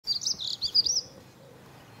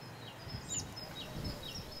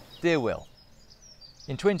Dear Will,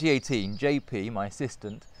 in 2018, JP, my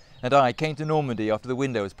assistant, and I came to Normandy after the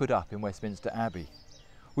window was put up in Westminster Abbey.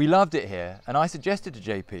 We loved it here, and I suggested to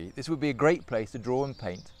JP this would be a great place to draw and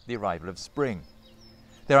paint the arrival of spring.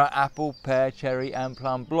 There are apple, pear, cherry and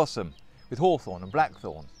plum blossom, with hawthorn and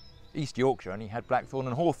blackthorn. East Yorkshire only had blackthorn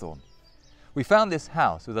and hawthorn. We found this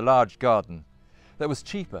house with a large garden that was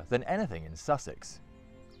cheaper than anything in Sussex.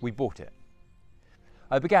 We bought it.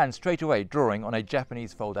 I began straight away drawing on a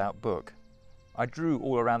Japanese fold-out book. I drew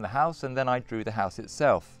all around the house and then I drew the house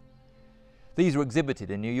itself. These were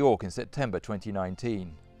exhibited in New York in September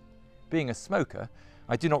 2019. Being a smoker,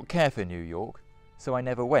 I do not care for New York, so I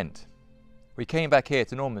never went. We came back here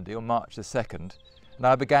to Normandy on March the 2nd, and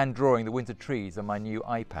I began drawing the winter trees on my new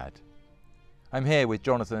iPad. I'm here with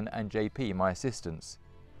Jonathan and JP, my assistants.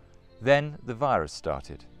 Then the virus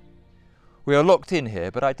started. We are locked in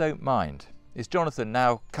here, but I don't mind. It's Jonathan,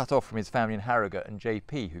 now cut off from his family in Harrogate, and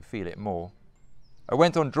JP who feel it more. I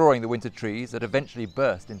went on drawing the winter trees that eventually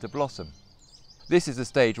burst into blossom. This is the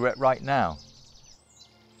stage we're at right now.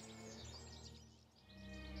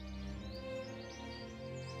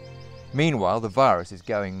 Meanwhile, the virus is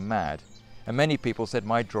going mad, and many people said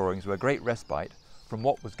my drawings were a great respite from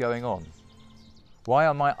what was going on. Why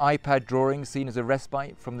are my iPad drawings seen as a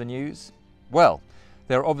respite from the news? Well,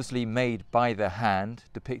 they're obviously made by the hand,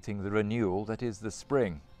 depicting the renewal that is the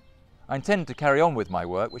spring. I intend to carry on with my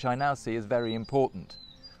work, which I now see as very important.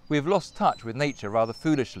 We have lost touch with nature rather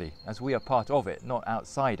foolishly, as we are part of it, not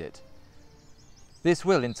outside it. This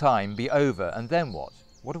will in time be over, and then what?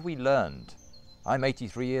 What have we learned? I'm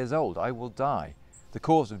 83 years old, I will die. The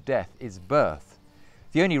cause of death is birth.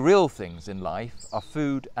 The only real things in life are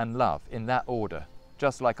food and love, in that order,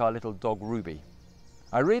 just like our little dog Ruby.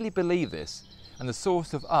 I really believe this, and the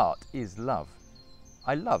source of art is love.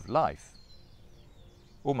 I love life.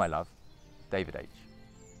 All my love, David H.